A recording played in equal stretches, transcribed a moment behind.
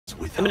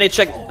I'm gonna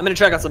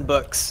check out some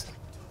books.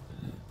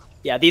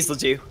 Yeah, these will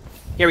do.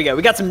 Here we go.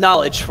 We got some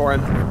knowledge for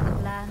him.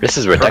 This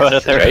is where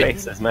Texas is,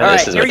 right? All right,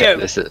 here we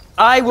go.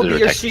 I will be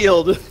your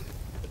shield.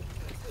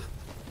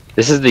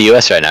 This is the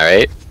U.S. right now,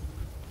 right?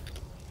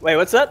 Wait,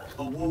 what's that?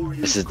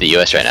 This is the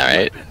U.S. right now,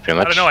 right? Pretty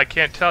much. I don't know. I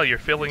can't tell. You're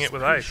filling it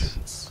with ice.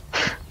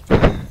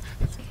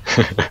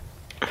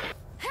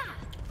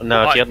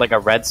 No, if you had like a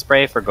red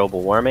spray for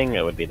global warming,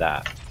 it would be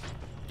that.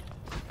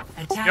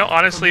 You know,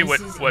 honestly,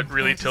 what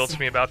really tilts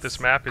me about this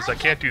map is I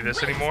can't do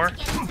this anymore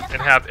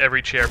and have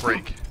every chair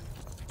break.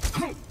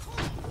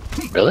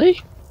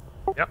 Really?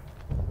 Yep.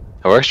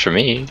 It works for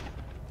me.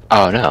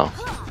 Oh no.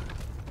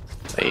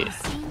 Wait.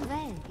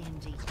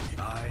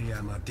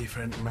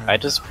 I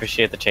just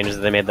appreciate the changes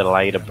that they made that allow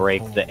you to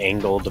break the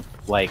angled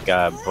like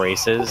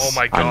braces. Oh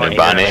my On god. the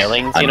bonnet.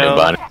 Railings, you know,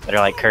 that are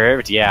like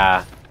curved.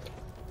 Yeah.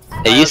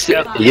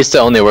 It used to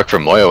only work for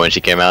Moyo when she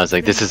came out. It's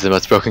like, this is the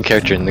most broken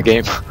character in the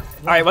game.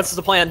 Alright, what's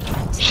the plan?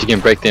 She can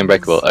break the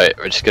unbreakable. Alright,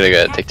 we're just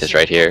gonna take this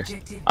right here.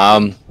 I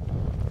mean,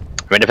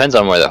 it depends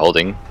on where they're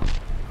holding.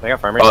 I got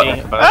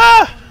pharmacy.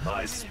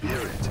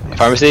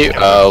 Pharmacy?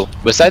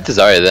 Besides the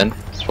Zarya then.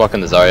 Let's walk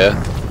on the Zarya.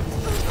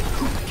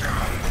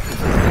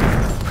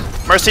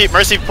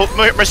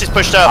 Mercy's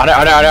pushed up. On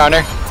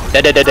her.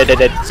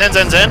 Dead.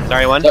 Zen.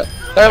 Sorry, one.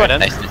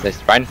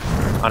 Nice. Ryan.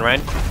 On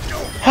Ryan.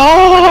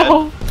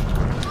 Oh!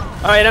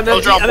 Alright, I'm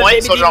Soldier on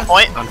point. Soldier on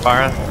point. On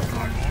Farah.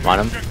 I'm on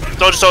him.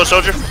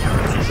 Soldier.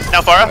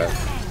 Now Farah.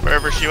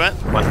 Wherever she went.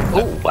 One.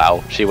 Oh,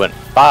 wow. She went.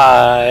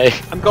 Bye.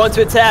 I'm going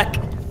to attack.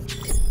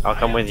 I'll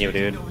come with you,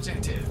 dude.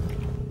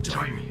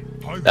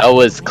 That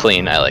was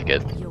clean. I like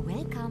it.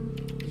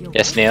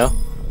 Yes, Neo?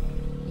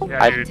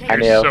 Yeah, dude, Hi, you're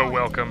Neo. so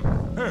welcome.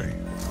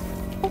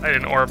 I had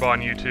an orb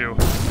on you too.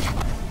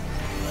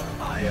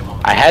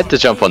 I had to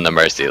jump on the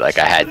Mercy, like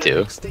I had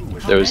to.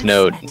 There was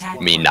no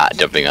me not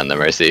jumping on the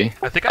Mercy.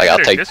 I think Like, I I'll got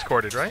her take-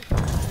 discorded, right?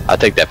 I'll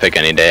take that pick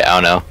any day. I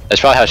don't know. That's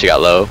probably how she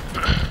got low.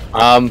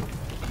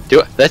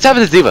 Let's have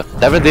this D.Va.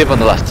 Dive in D.Va on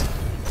the left.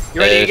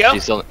 You ready to go?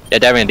 She's still, yeah,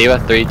 diving in D.Va.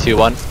 3, 2,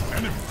 1.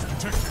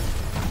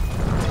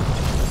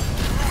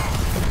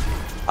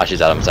 Oh,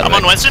 she's out. I'm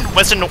on Winston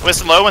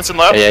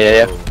low.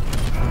 Yeah.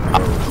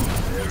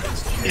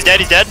 He's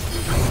dead.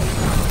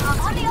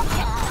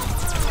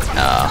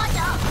 No.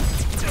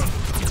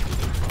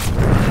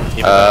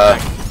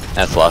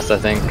 That's lost, I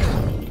think.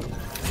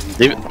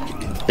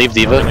 Leave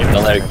D.Va.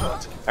 Don't let her.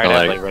 Alright,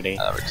 I'm like ready.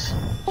 That works.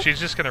 She's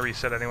just gonna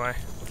reset anyway.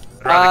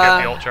 I'd rather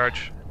get the ult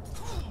charge.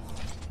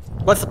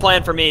 What's the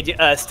plan for me?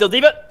 Still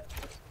D.Va?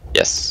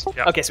 Yes.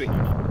 Yep. Okay, sweet.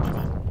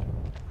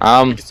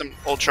 Get some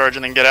old charge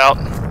and then get out.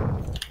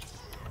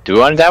 Do we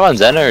want to dive on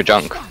Zen or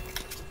Junk?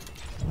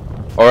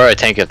 Or a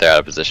tank if they're out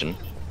of position?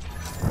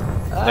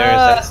 There's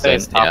that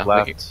space yeah, top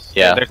left.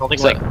 yeah. There's only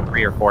So- like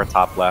 3 or 4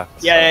 top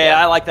left. Yeah,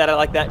 I like that.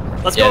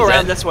 Let's Yeah, go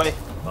around Zen. this way.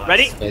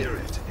 Ready?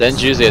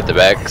 Zen's usually at the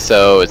back,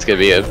 so it's gonna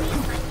be a.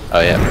 Oh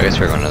yeah, I guess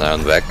we're going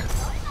around the back.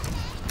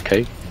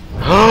 Okay.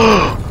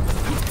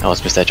 I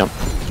almost missed that jump.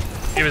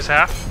 He was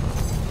half.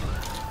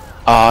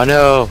 Oh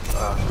no!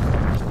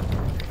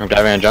 I'm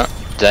diving on jump.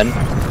 Zen.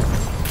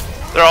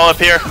 They're all up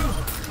here.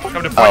 Come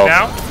to point Oh.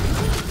 now.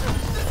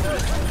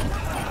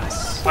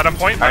 Bottom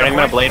point. Alright, I'm Bottom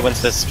gonna point. blade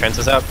once this trance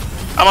is up.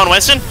 I'm on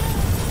Winston.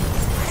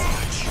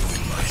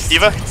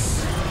 D.Va.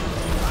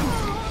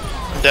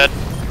 Dead.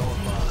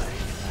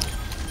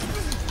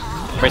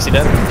 Mercy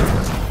dead?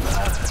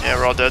 Yeah,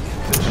 we're all dead.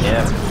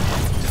 Yeah.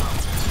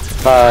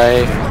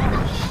 Bye.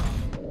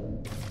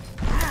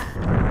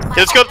 Okay,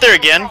 let's go up there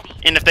again.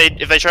 And if they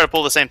try to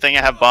pull the same thing,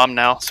 I have bomb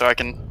now, so I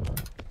can. Do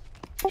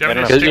you want me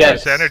to Because stick yeah. to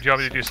Zen or do you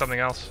want me to do something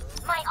else?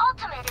 My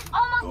ultimate is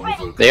almost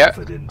ready. They are.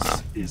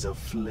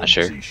 Not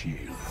sure.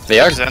 They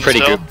are Zen pretty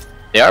still? good.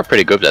 They are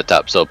pretty good at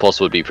top, so Pulse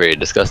would be pretty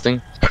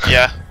disgusting.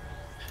 Yeah.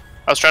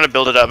 I was trying to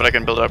build it up, but I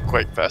couldn't build it up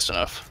quite fast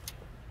enough.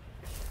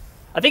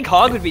 I think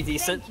Hog would be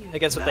decent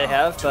against what they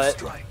have,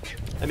 but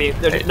I mean,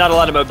 there's not a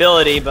lot of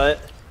mobility, but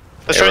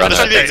Let's Hey, try run to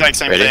do that. the exact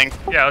same Ready? thing.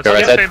 Yeah, let's Go do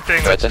right the side. same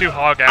thing. Go Let's right do side.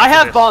 Hog after I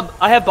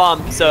have this.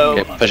 bomb, so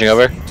Okay, pushing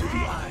over.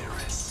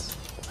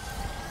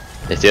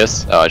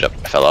 Yes. Oh, I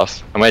fell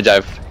off. I'm gonna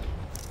dive.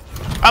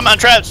 I'm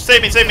trapped.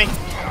 Save me.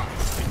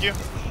 Thank you.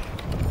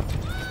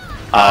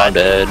 I'm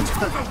dead.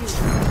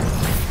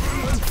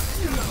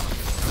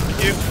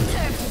 Thank you.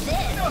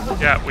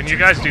 Yeah, when you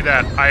guys do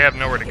that, I have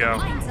nowhere to go.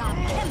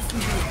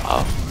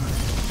 Oh.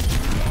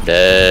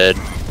 Dead.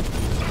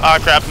 Ah,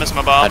 crap, missed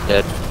my bomb. Not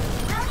dead.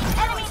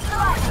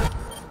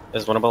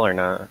 Is winnable or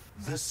not?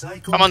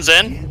 I'm on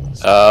Zen.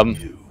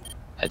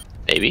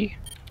 Maybe?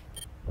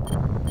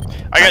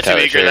 I got too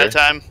entirely eager sure. that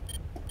time.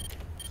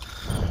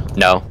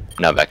 No,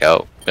 not back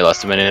out. We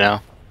lost a minute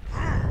now.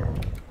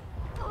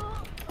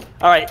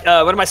 alright,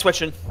 what am I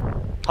switching?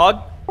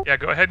 Hog? Yeah,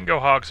 go ahead and go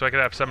Hog so I can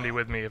have somebody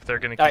with me if they're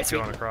gonna keep Alright, sweet.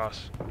 going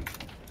across.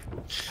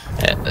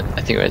 Yeah,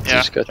 I think we have to Yeah.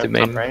 just go through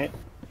Top main. right?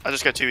 I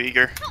just got too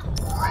eager.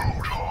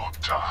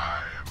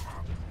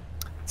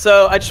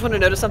 So I just want to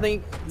notice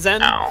something,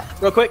 Zen, Ow.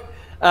 real quick.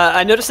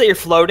 I noticed that you're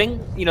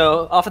floating, you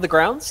know, off of the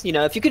grounds. You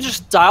know, if you could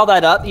just dial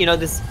that up, you know,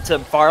 this to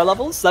bar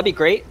levels, that'd be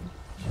great.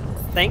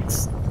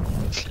 Thanks.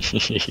 Do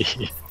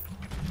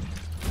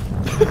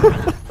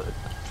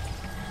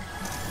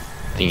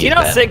you know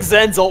how sick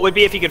Zen's ult would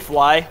be if he could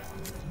fly?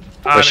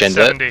 Push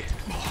into it. 70.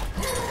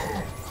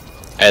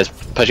 As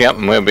pushing up,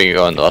 maybe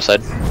go on the left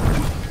side.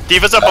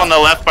 Diva's up on the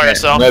left by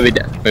herself.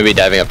 Maybe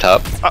diving up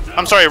top.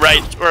 I'm sorry,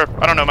 right, or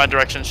I don't know my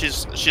direction.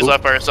 She's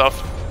left by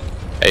herself.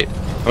 Hey,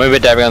 maybe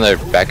diving on the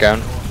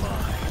background.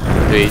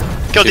 3,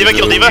 Kill Diva,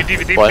 kill Diva.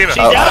 Diva. What? She's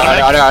Oh,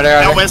 down.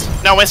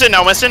 Now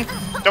Winston.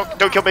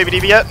 Don't kill baby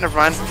Diva yet. Never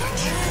mind.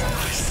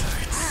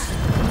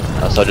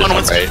 So just On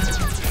one right.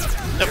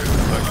 Yep.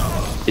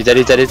 He's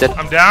dead.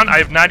 I'm down. I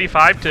have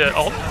 95 to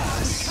ult.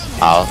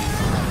 Oh.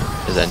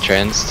 Is that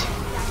tranced?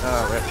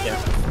 Rip,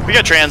 yeah. We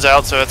got trans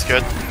out, so that's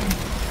good.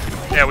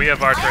 Yeah, we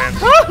have our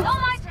trans.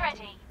 Almost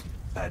ready.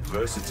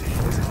 Adversity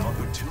is an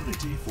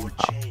opportunity for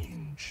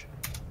change.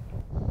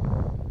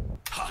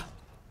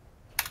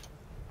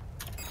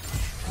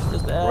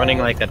 We're running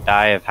like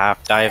a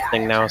half dive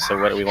thing now, so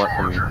what do we want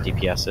from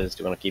DPSs?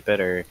 Do we want to keep it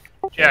or?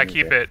 Yeah, change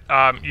keep it.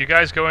 You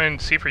guys go in.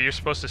 Cipher, you're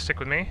supposed to stick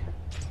with me.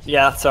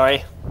 Yeah,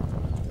 sorry.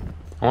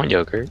 I want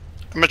yogurt.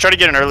 I'm gonna try to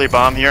get an early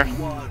bomb here.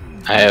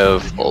 I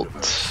have ult.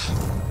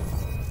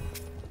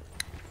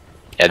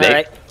 Yeah,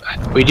 Alright.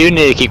 we do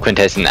need to keep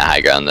contesting that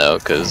high ground though,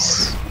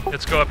 because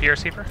Let's go up here,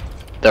 Cipher.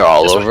 they're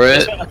all over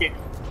it. Okay.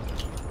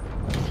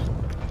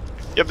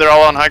 Yep, they're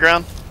all on high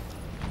ground.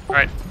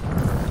 Right.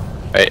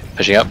 Right,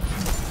 pushing up.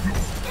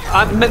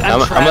 I'm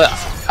trapped.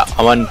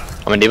 I'm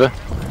on Diva.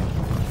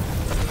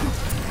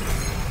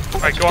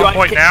 Alright, go on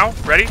point now.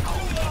 Ready?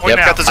 Point Yep,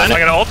 now. got the I'm Zen.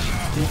 gonna ult.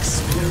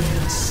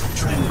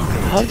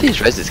 How do these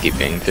reses keep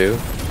getting through?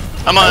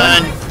 I'm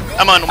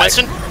on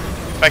Winston.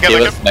 Back up.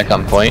 Diva's back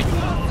on point.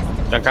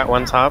 Dunk got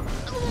one top.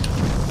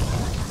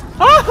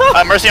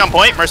 Mercy on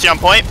point.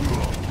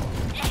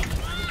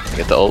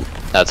 Get the ult.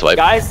 That's why.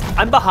 Guys,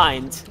 I'm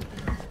behind.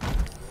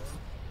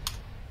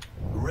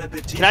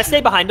 Can I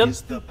stay behind them?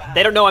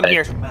 They don't know I'm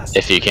here.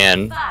 If you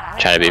can,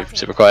 trying to be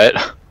super quiet.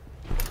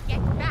 You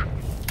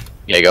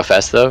gotta go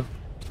fast though.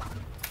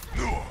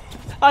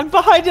 I'm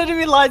behind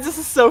enemy lines. This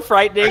is so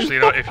frightening. Actually,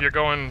 you know, if you're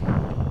going,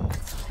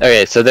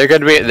 Okay, so they're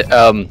gonna be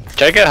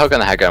try to get a hook on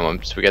the high ground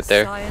once we get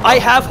there. I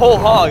have whole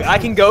hog. I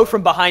can go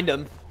from behind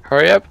him.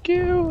 Hurry up,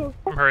 Q.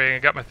 I'm hurrying. I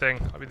got my thing.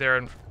 I'll be there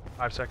in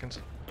 5 seconds.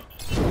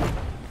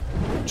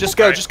 Just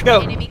go. Alright. Just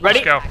go. Ready?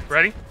 Let's go.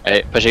 Ready?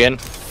 Hey, pushing in.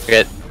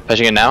 Okay,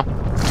 pushing in now.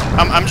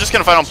 I'm just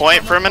gonna fight on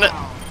point for a minute.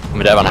 I'm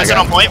gonna dive on high Winston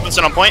on ground. point.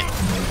 Winston on point.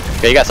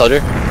 Okay, you got soldier.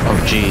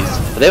 Oh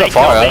jeez. They have a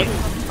far out.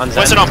 On Zen,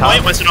 Winston on top.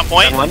 point. Winston on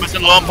point. One.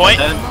 Winston low on point.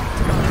 Zen.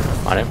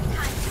 On him.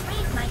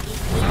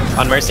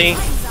 On Mercy.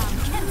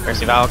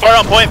 Mercy Valk. Far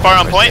on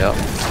point. Yep.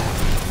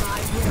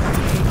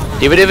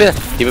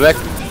 Diva back.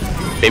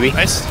 Baby.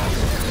 Nice.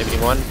 Maybe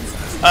one.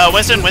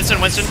 Winston.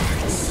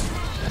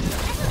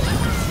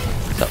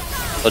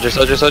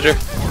 Soldier.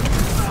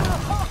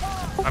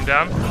 I'm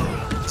down.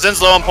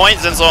 Zen's low on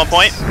point.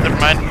 Never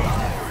mind.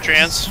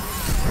 Trans.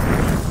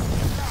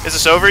 Is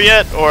this over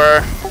yet,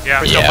 or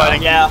Yeah. we're still Yeah.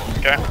 fighting? Yeah.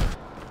 Okay.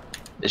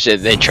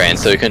 They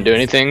trans so we couldn't do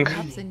anything.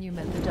 The new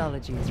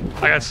methodologies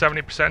I got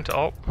 70% to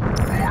ult.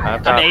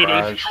 I've got 80.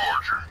 barrage.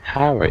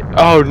 How right?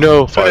 Oh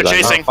no. So they're Far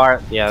chasing.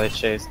 Far. Yeah, they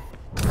chased.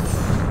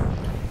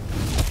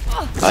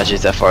 Oh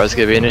jeez, that far is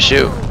gonna be an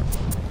issue.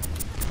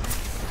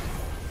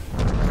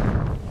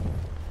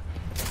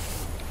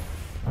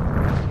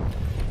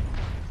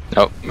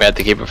 Nope, we have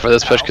to keep it for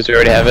this push because we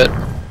already have it.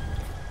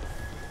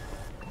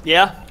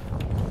 Yeah.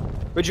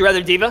 Would you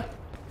rather Diva?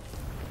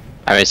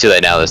 I mean, it's too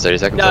late now. There's 30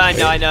 seconds No,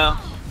 left. I know.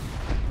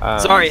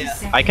 Sorry.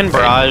 I can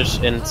barrage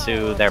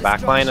into their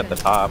backline at the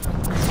top.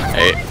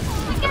 Hey,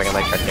 If I can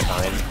like try to get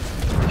behind.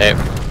 hey,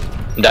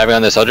 I'm diving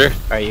on the soldier.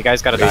 Alright, you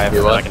guys gotta Three, dive, two,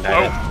 and then I one. can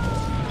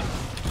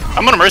dive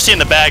I'm gonna Mercy in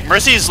the bag.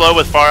 Mercy's low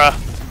with Farah.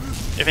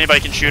 If anybody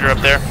can shoot her up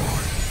there.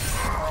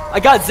 I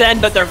got Zen,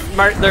 but their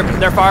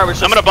fire was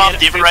just. I'm gonna bomb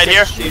Diva right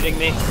here. Shooting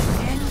me.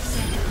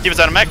 Diva's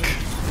out of mech. in.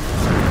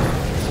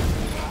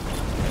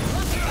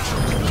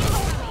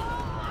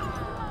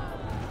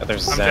 But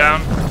there's I'm Zen.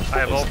 down. I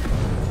have ult.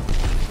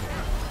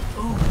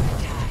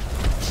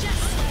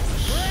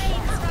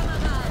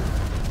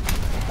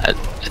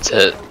 That's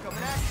it.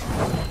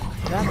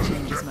 that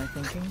changes my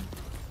thinking.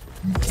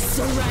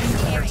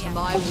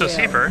 So,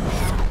 Cipher,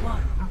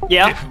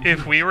 Yeah.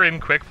 if we were in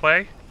quick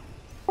play,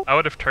 I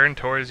would have turned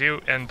towards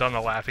you and done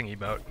the laughing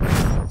emote.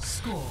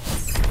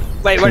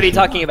 Wait, what are you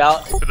talking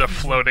about? The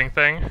floating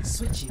thing.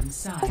 Switching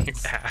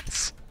sides.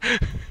 Ass.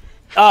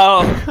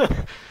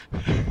 Oh.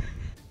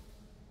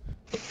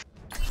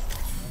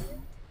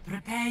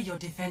 Prepare your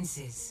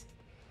defenses.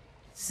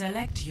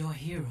 Select your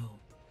hero.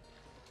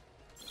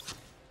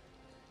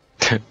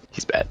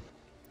 He's bad.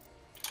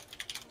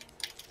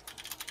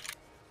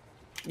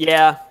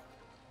 Yeah.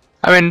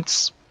 I mean,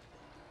 it's...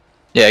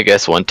 Yeah, I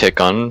guess one tick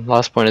on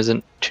last point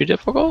isn't too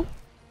difficult.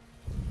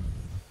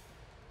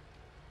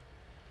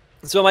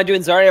 So am I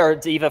doing Zarya or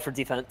Diva for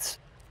defense?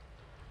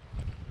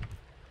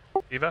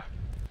 Eva?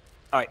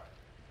 Alright.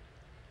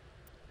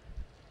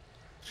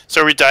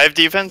 So are we dive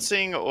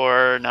defensing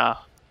or nah?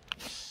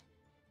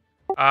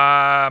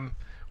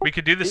 We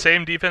could do the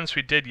same defense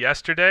we did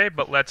yesterday,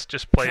 but let's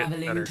just play it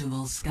Traveling better. to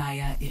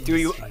Volskaya Do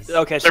you? Industries.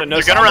 Okay, so no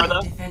they're gonna Sombra,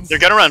 run. though? They're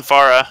gonna run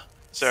Pharah.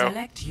 So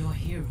Select your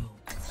hero.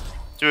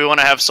 do we want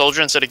to have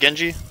Soldier instead of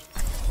Genji?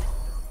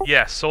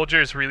 Yeah,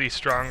 Soldier is really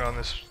strong on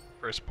this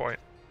first point.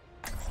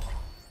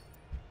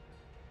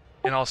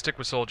 And I'll stick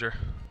with Soldier.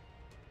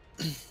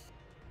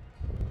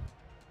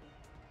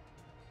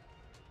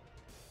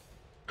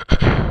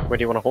 Where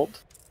do you want to hold?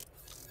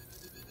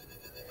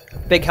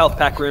 Big health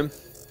pack room.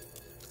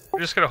 We're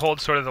just gonna hold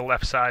sort of the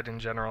left side in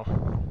general.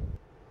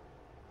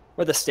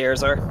 Where the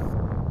stairs are.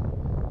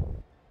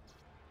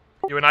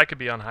 You and I could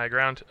be on high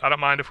ground. I don't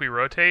mind if we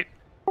rotate.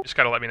 Just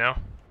gotta let me know.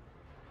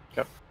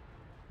 Yep.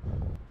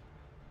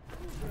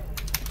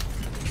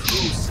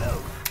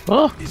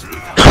 Oh.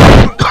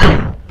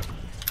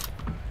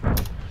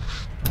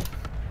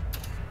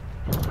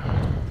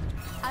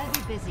 I'll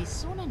be busy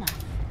soon enough.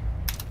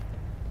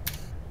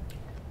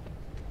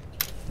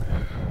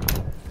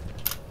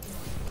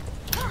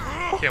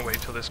 Can't wait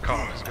till this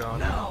comp is gone.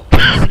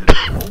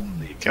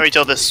 Can't wait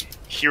till this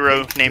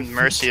hero named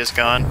Mercy is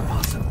gone.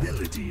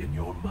 Possibility in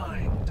your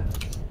mind.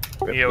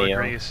 Neo Neo.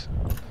 agrees.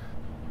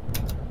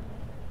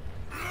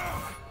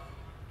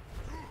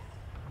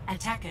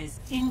 Attackers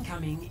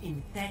incoming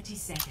in 30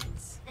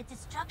 seconds. The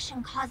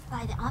destruction caused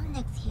by the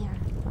Omnics here.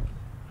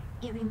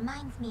 It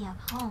reminds me of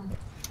home.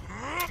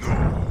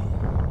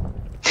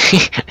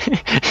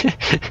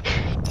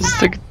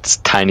 Just like this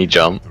tiny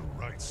jump.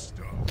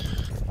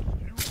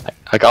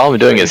 Like all I'm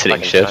doing is hitting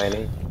Fucking shift.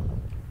 tiny.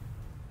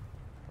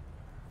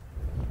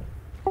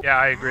 Yeah,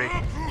 I agree.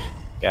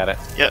 Got it.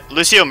 Yeah,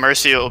 Lucio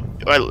Mercy will.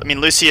 I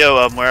mean,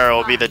 Lucio Moira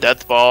will be the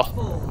death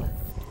ball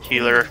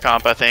healer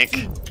comp, I think.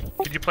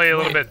 Could you play a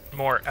little bit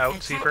more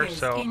out, Seeper?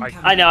 So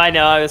I know.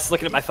 I was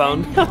looking at my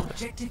phone.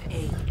 Objective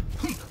A.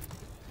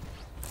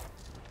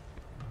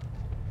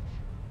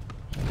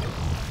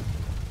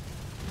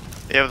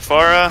 They have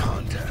Pharah.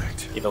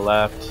 To the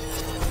left.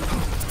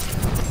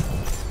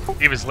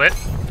 He was lit.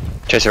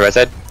 Tracer right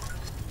side.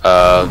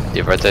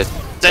 Diva right side.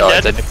 Dead, Oh,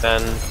 dead. dead.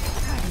 Then.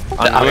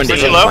 I'm on Mercy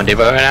Diva. low. I'm on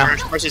Diva right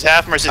now. Mercy's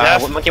half. Mercy's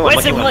half. Monkey one,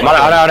 monkey Wait, one.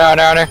 wait.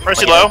 Honor.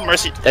 Mercy low.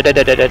 Mercy Dead.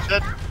 dead.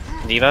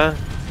 Diva.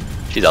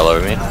 She's all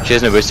over me. She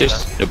has no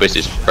boosters. No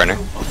boosters. Burn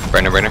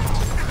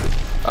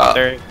her.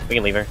 There, we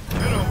can leave her.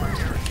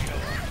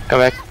 Come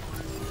back.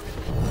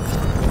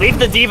 Leave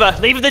the diva.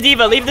 Leave the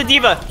diva. Leave the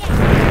diva.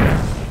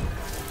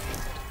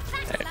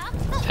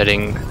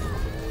 Heading.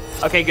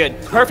 Okay, good.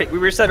 Perfect. We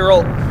reset her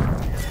ult.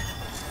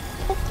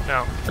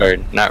 No. Or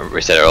not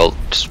reset her ult.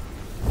 Just.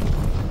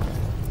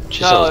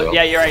 She's still as Oh, well.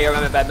 yeah, you're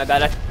right. My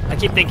bad. I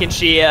keep thinking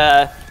she.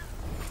 Alright,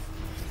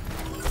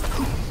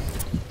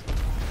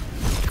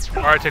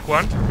 take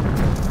one.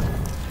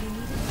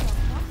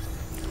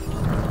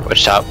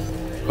 Which top?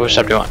 Which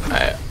top do you want?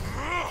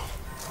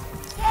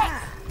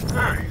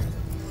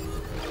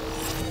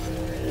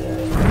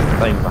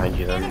 Playing behind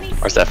you then.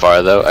 Where's that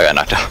Pharah though? I got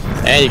knocked off.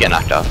 And you get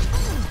knocked off.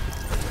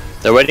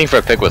 They're waiting for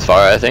a pick with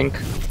Pharah, I think.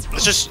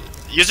 Let's just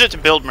use it to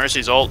build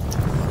Mercy's ult.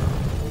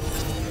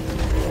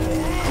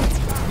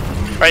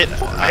 Right.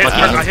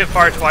 I hit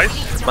fire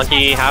twice.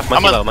 Monkey half,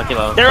 I'm monkey on- low, monkey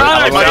low. They're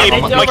on her.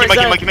 Monkey, It's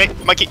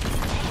over, Monkey.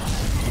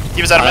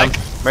 He was out of mech.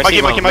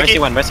 Mercy Monkey.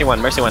 one. Nice.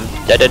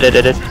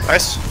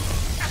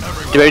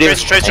 Do ready?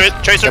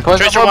 Tracer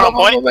one on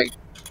point.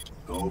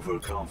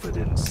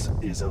 Overconfidence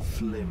is a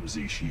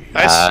flimsy shield.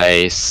 Nice.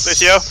 Nice.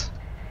 Lucio.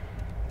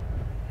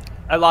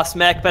 I lost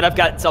mech, but I've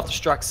got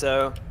self-destruct,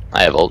 so.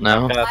 I have ult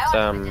now. Got,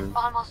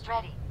 Almost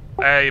ready.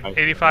 I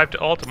 85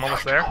 to ult. I'm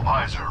almost there.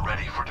 Visor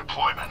ready for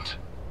deployment.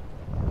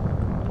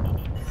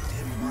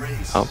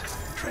 Embrace Oh.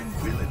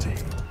 tranquility.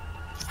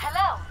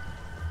 Hello.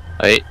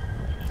 Wait.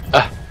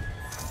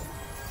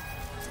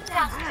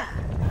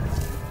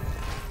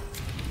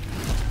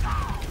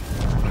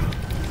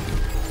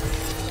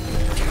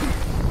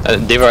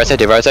 Diva right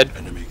side.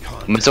 Enemy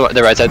contact.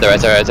 The right side.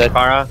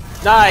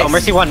 Pharah. Nice. Oh,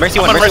 Mercy one.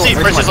 Mercy's low.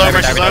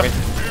 Mercy's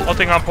low.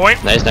 Ulting on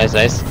point. Nice.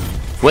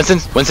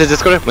 Winston's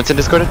discorded. Oh, Winston.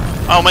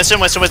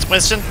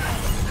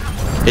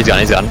 He's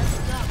gone.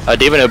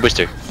 Diva no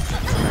booster.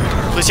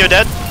 Lucio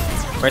dead.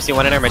 Mercy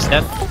one in her, Mercy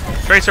dead.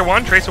 Tracer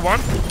one. Tracer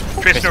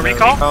no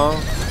recall.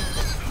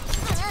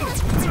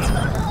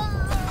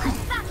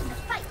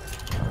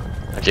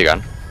 Actually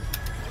gone.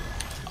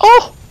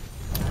 Oh!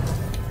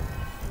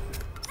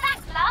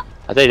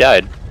 I think he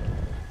died.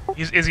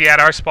 Is he at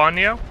our spawn,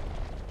 Neo?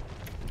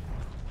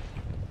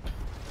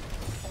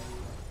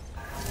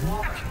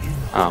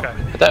 Oh.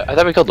 Okay. I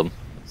thought we killed him.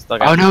 Still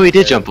got Oh no, he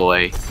did jump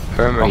away. I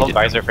remember I'll he hold did.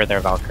 visor for their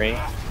Valkyrie.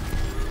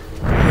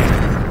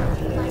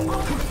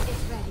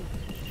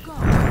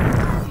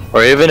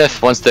 Or even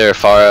if once their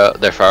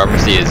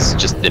pharmacy is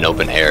just in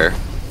open air.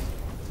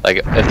 Like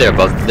if they're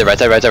above the right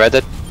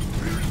side.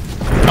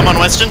 I'm on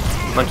Winston.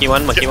 Monkey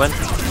one.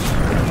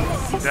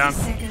 Down.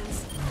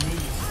 Seconds.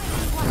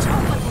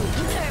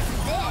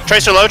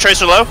 Tracer low.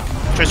 Tracer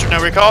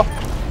no recall.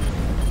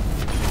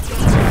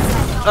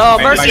 Oh,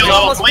 Mercy Mercy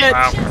almost low. dead.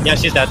 Wow. Yeah,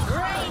 she's dead.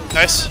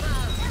 Nice.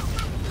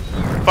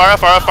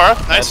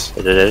 Pharah. Nice.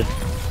 Did.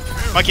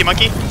 Monkey.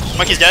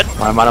 Monkey's dead.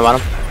 On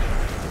him.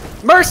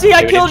 Mercy,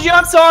 I killed you.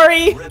 I'm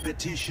sorry.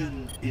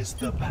 Repetition is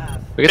the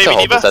path. We can still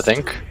hold this, I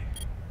think.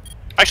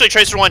 Actually,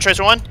 Tracer 1,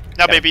 Tracer 1.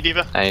 Now Baby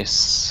D.Va.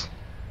 Nice.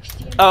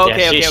 Oh, Yeah,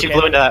 okay, she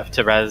blew into that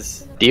to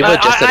res. D.Va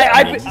just did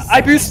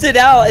I boosted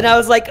out and I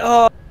was like,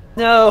 oh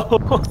no.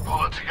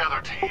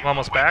 I'm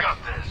almost back.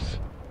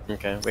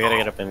 Okay, we gotta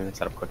get up and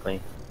set up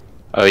quickly.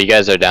 Oh, you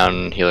guys are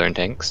down healer and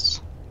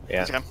tanks?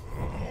 Yeah. Okay.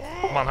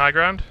 I'm on high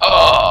ground.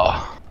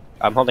 Oh!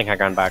 I'm holding high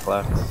ground back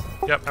left.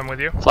 Yep, I'm with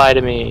you. Fly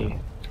to me.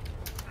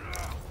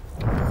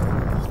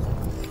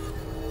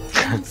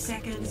 10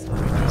 seconds.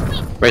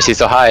 Mercy,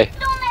 so high.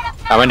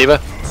 I'm on D.Va.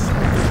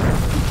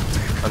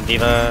 On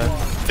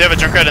D.Va. They have a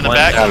Junkrat in the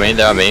back. They're on me,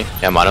 they're on me.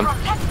 Yeah, I'm on him.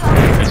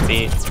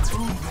 Crispy.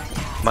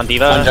 I'm on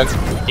D.Va. One junk.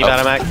 D.Va Oh. out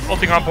of mech.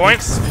 Ulting on point.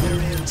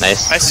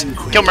 Nice. Nice.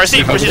 Kill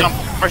Mercy. Mercy's on.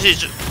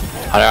 Mercy's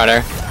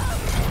Hunter.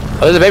 Oh,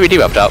 there's a baby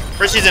D.Va up top.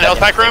 Mercy's in health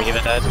pack room.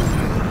 D.Va dead.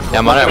 Yeah,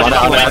 I'm on it, I'm on it,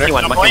 I'm on Monkey it.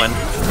 one, monkey one.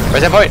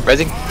 Where's that point?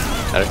 Resing.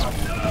 Got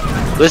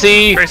it.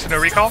 Lucy! Tracer, no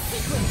recall.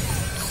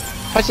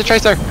 Punch the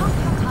Tracer!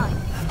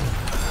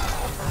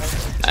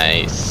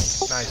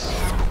 Nice.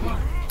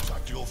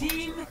 Nice.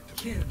 Team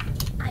kill.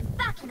 I'm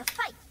back in the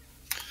fight.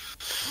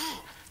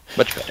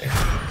 Much better.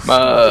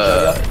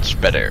 Much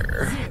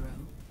better.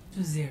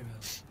 0-0.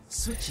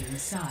 Switching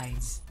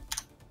sides.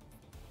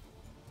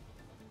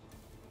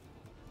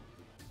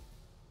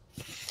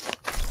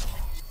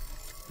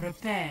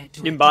 Prepare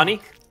to Nimbani?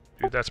 attack.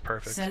 Dude, that's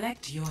perfect.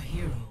 Select your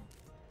hero.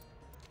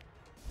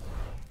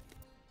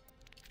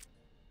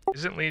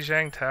 Isn't Li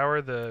Jiang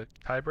Tower the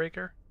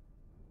tiebreaker?